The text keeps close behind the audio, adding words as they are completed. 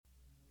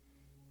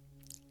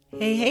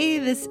Hey,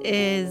 this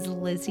is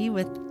Lizzie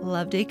with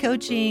Love Day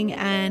Coaching,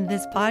 and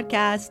this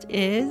podcast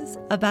is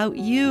about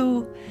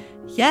you.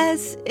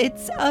 Yes,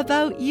 it's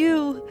about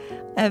you.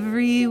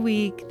 Every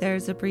week,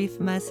 there's a brief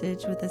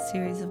message with a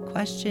series of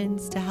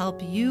questions to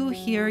help you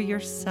hear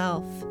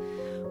yourself.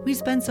 We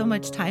spend so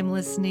much time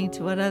listening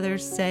to what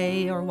others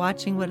say or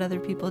watching what other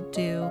people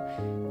do.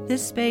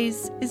 This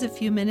space is a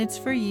few minutes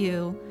for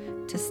you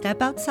to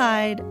step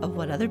outside of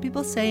what other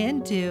people say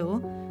and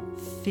do,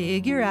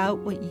 figure out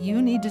what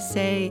you need to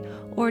say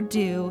or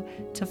do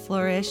to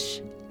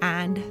flourish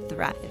and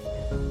thrive.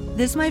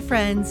 This, my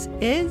friends,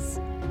 is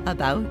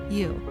about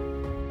you.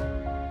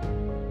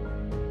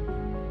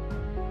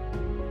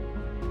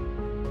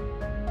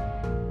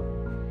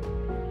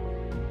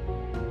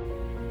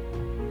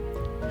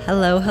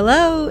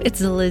 Hello,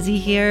 it's Lizzie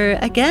here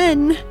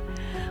again.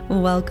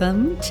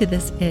 Welcome to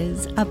This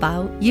Is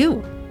About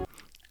You.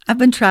 I've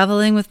been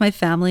traveling with my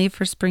family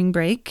for spring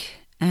break,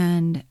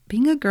 and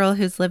being a girl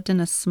who's lived in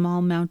a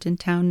small mountain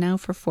town now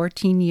for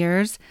 14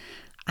 years,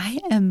 I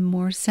am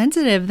more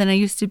sensitive than I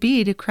used to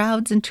be to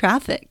crowds and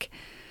traffic.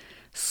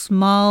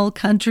 Small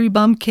country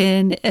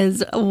bumpkin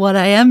is what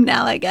I am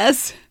now, I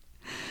guess.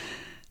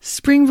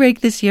 Spring break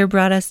this year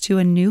brought us to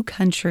a new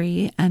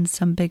country and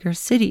some bigger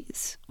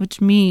cities, which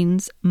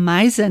means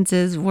my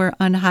senses were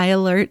on high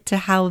alert to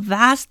how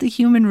vast the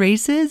human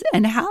race is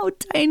and how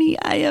tiny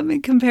I am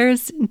in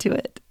comparison to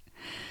it.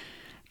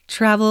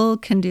 Travel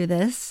can do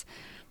this.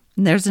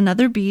 There's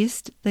another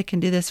beast that can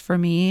do this for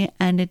me,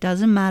 and it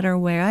doesn't matter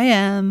where I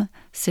am,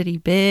 city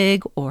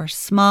big or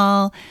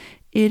small,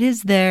 it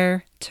is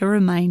there to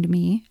remind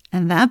me,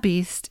 and that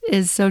beast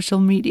is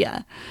social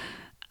media.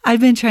 I've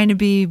been trying to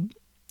be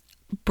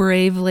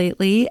brave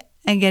lately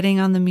and getting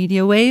on the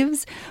media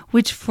waves,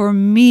 which for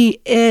me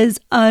is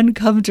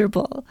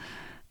uncomfortable.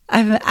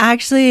 I'm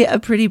actually a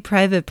pretty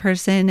private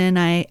person, and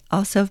I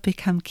also have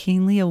become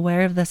keenly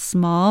aware of the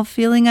small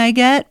feeling I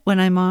get when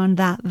I'm on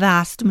that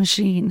vast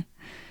machine.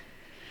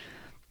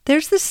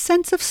 There's this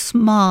sense of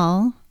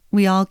small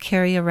we all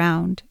carry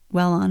around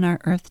while on our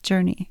earth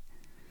journey.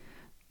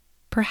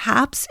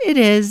 Perhaps it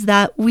is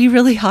that we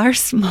really are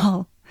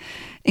small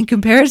in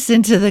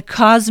comparison to the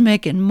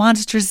cosmic and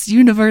monstrous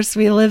universe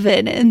we live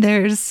in, and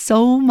there's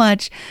so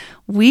much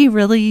we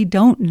really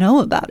don't know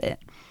about it.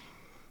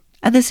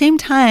 At the same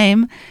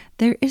time,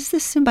 there is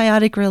this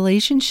symbiotic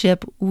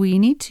relationship we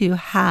need to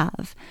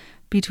have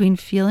between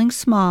feeling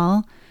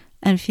small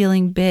and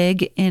feeling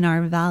big in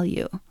our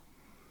value.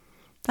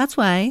 That's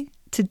why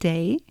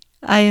today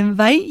I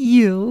invite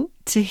you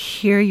to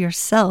hear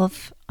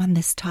yourself on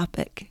this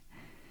topic.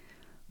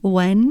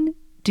 When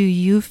do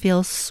you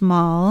feel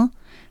small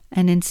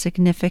and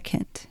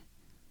insignificant?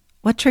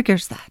 What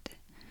triggers that?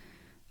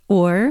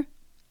 Or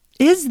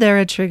is there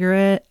a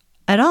trigger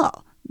at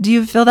all? Do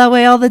you feel that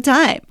way all the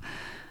time?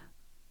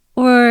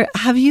 Or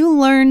have you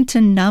learned to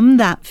numb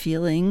that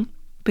feeling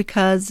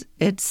because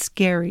it's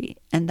scary,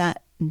 and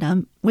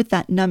with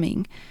that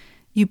numbing,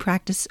 you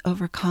practice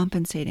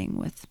overcompensating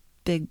with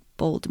big,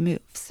 bold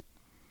moves?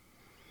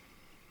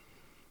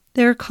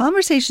 There are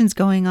conversations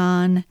going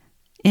on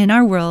in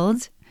our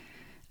world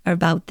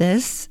about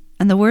this,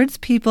 and the words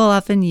people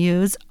often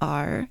use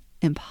are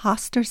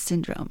imposter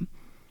syndrome.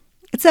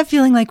 It's that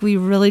feeling like we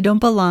really don't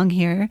belong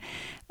here,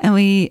 and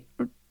we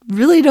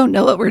really don't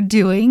know what we're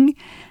doing,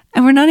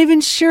 and we're not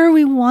even sure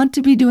we want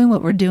to be doing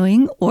what we're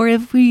doing, or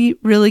if we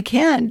really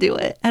can do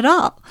it at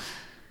all.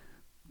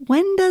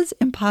 When does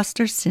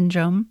imposter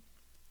syndrome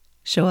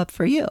show up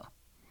for you?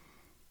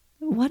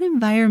 What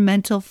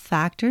environmental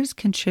factors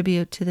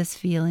contribute to this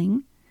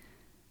feeling?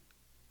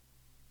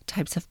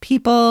 Types of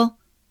people,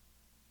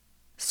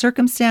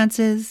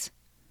 circumstances,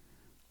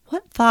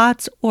 what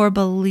thoughts or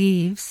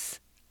beliefs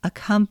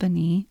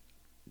accompany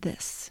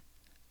this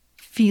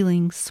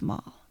feeling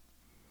small?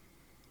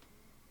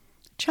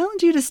 I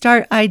challenge you to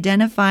start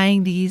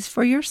identifying these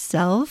for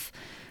yourself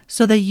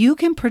so that you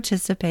can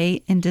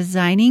participate in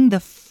designing the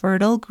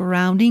fertile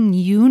grounding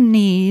you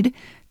need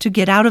to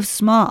get out of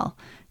small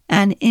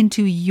and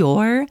into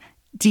your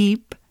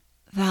deep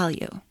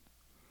value.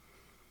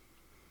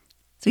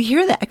 So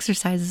here are the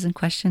exercises and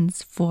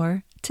questions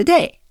for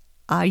today.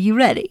 Are you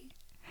ready?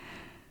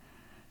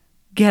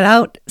 Get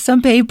out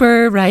some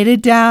paper, write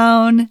it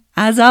down.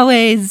 As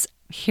always,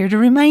 here to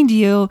remind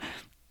you,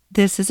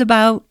 this is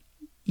about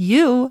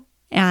you,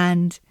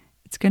 and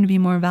it's going to be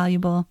more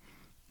valuable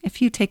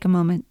if you take a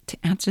moment to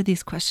answer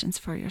these questions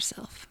for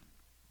yourself.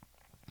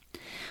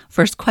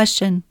 First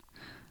question.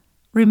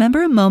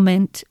 Remember a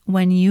moment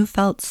when you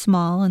felt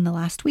small in the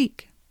last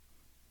week.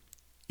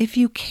 If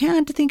you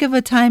can't think of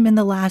a time in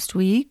the last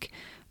week,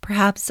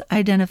 perhaps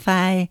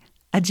identify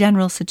a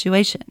general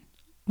situation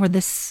where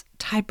this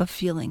type of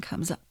feeling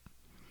comes up.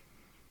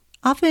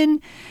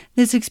 Often,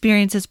 this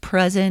experience is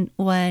present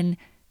when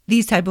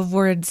these type of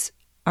words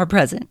are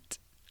present.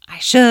 I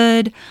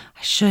should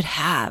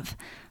have,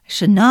 I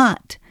should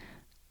not,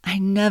 I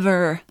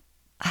never,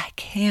 I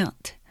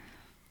can't.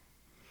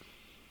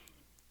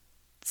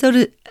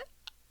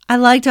 I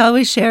like to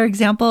always share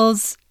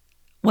examples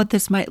what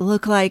this might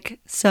look like.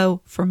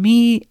 So for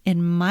me,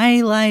 in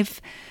my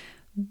life,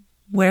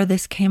 where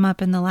this came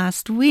up in the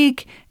last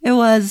week, it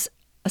was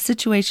a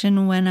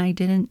situation when I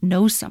didn't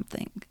know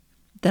something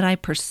that I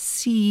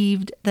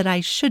perceived that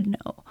I should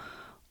know,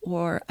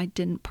 or I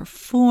didn't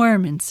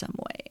perform in some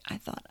way I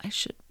thought I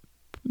should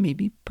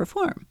maybe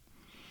perform.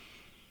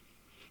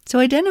 So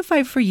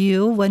identify for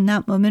you when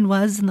that moment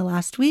was in the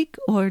last week,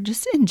 or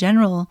just in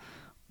general,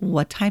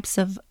 what types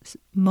of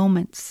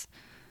moments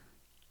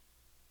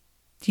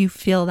do you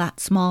feel that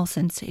small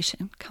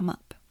sensation come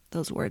up?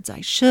 Those words,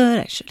 I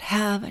should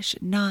have, I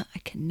should not, I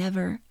can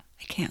never,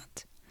 I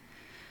can't.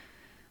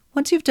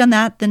 Once you've done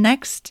that, the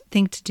next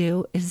thing to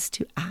do is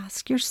to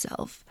ask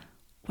yourself,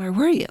 where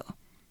were you?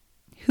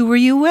 Who were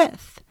you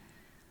with?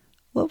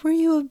 What were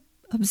you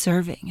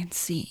observing and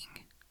seeing?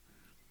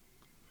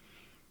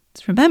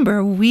 So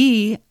remember,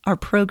 we are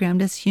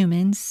programmed as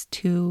humans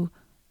to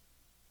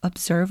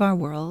observe our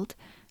world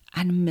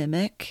and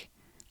mimic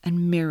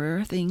and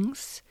mirror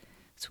things.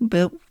 So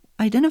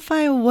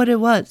identify what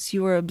it was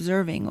you were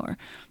observing, or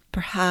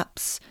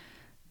perhaps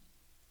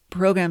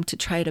programmed to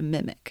try to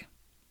mimic.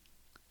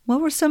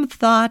 What were some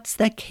thoughts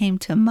that came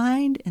to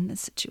mind in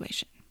this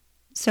situation?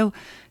 So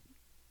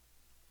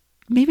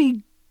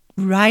maybe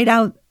write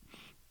out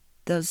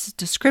those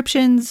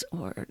descriptions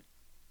or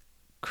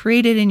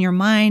create it in your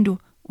mind.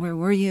 Where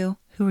were you?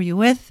 Who were you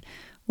with?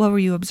 What were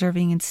you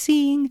observing and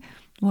seeing?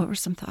 What were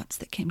some thoughts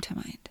that came to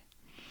mind?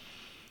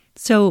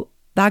 So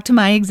back to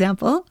my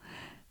example.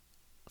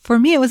 For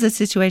me, it was a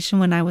situation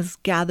when I was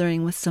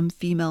gathering with some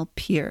female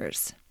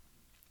peers.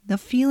 The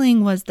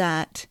feeling was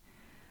that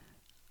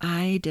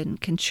I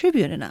didn't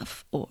contribute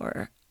enough,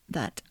 or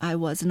that I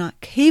was not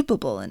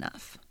capable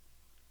enough.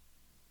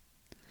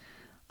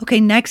 Okay,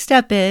 next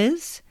step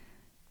is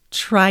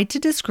try to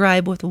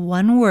describe with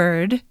one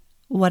word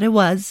what it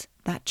was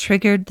that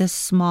triggered this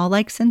small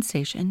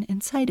sensation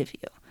inside of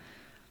you.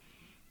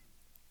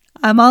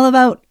 I'm all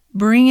about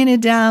bringing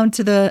it down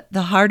to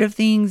the heart of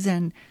things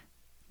and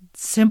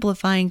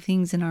simplifying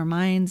things in our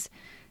minds,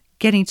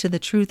 getting to the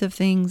truth of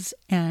things,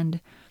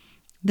 and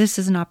this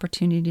is an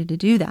opportunity to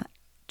do that.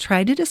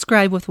 Try to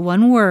describe with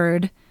one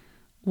word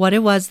what it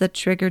was that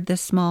triggered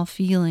this small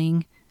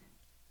feeling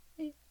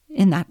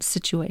in that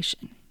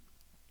situation.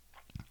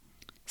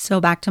 So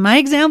back to my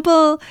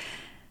example,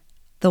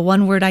 the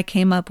one word I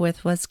came up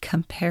with was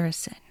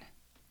comparison.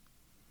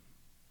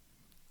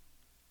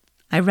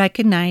 I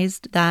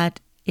recognized that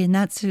in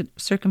that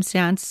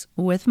circumstance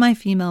with my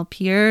female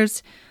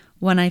peers,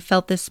 when I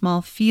felt this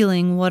small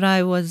feeling, what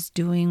I was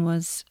doing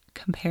was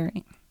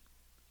comparing.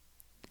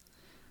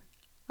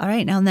 All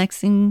right, now next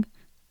thing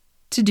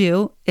to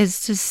do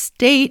is to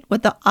state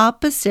what the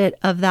opposite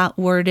of that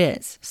word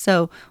is.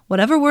 So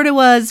whatever word it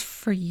was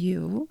for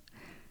you,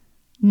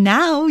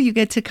 now you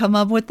get to come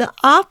up with the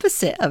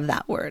opposite of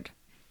that word.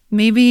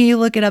 Maybe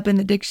look it up in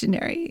the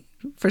dictionary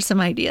for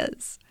some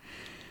ideas.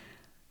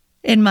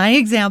 In my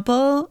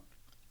example,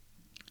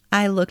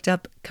 I looked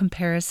up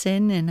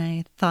comparison and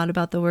I thought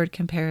about the word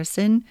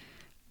comparison.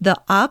 The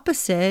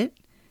opposite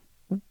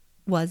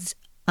was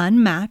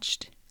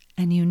unmatched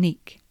and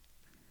unique.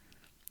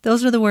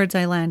 Those are the words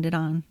I landed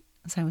on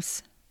as I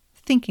was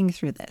thinking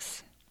through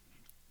this.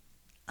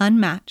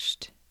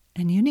 Unmatched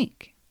and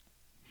unique.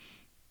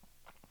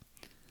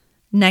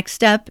 Next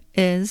step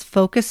is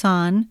focus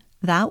on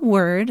that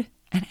word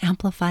and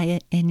amplify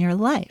it in your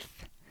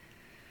life.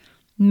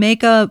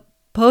 Make a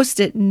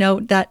Post-it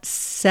note that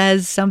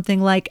says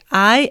something like,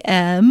 I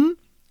am,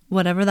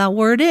 whatever that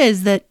word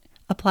is that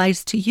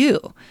applies to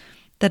you.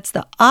 That's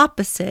the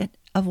opposite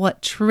of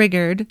what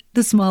triggered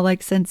the small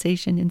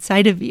sensation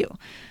inside of you.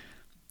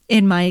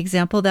 In my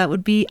example, that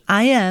would be,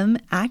 I am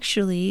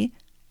actually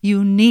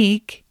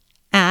unique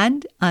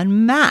and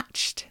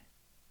unmatched.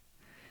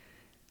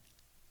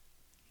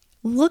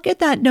 Look at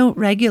that note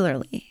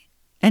regularly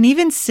and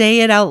even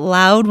say it out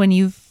loud when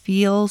you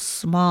feel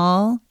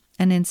small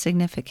and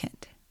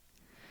insignificant.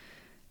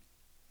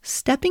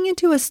 Stepping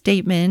into a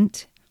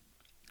statement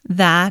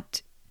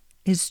that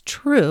is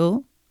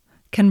true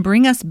can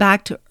bring us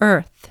back to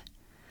earth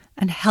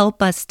and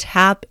help us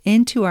tap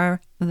into our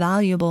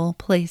valuable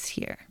place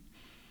here.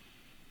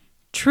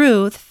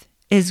 Truth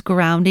is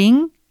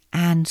grounding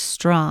and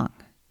strong.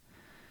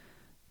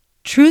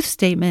 Truth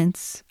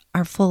statements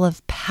are full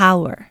of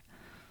power.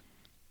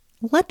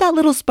 Let that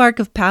little spark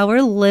of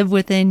power live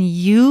within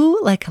you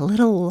like a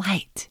little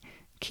light.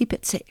 Keep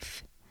it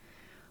safe.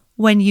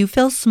 When you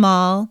feel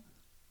small,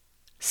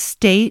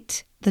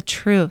 state the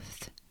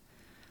truth.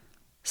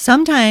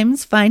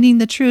 Sometimes finding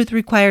the truth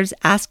requires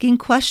asking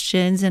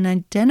questions and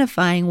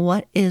identifying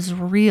what is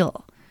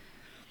real.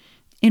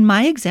 In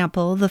my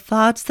example, the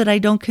thoughts that I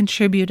don't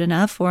contribute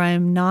enough or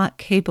I'm not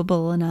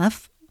capable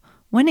enough,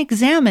 when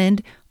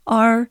examined,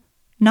 are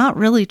not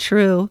really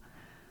true.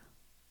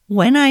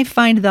 When I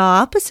find the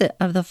opposite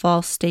of the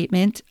false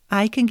statement,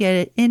 I can get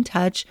it in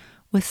touch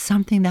with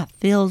something that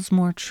feels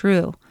more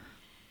true.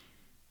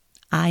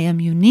 I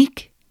am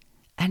unique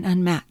and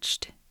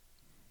unmatched.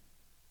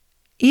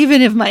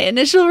 Even if my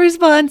initial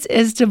response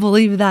is to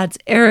believe that's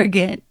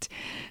arrogant,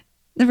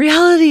 The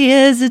reality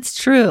is it's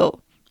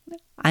true.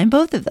 I'm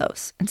both of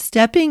those. And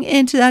stepping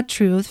into that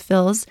truth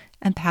feels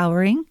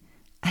empowering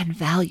and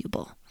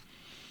valuable.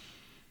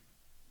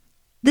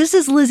 This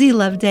is Lizzie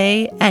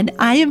Loveday, and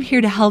I am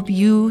here to help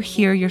you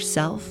hear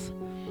yourself.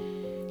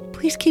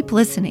 Please keep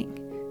listening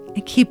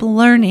and keep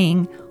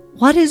learning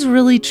what is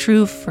really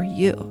true for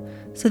you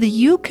so that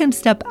you can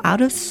step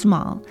out of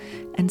small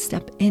and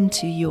step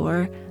into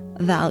your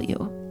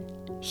value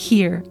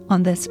here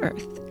on this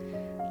earth.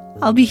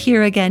 I'll be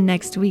here again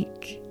next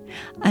week.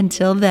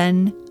 Until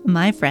then,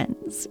 my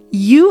friends,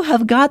 you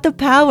have got the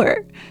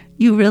power.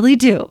 You really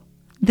do.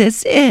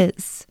 This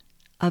is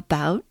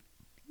about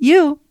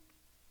you.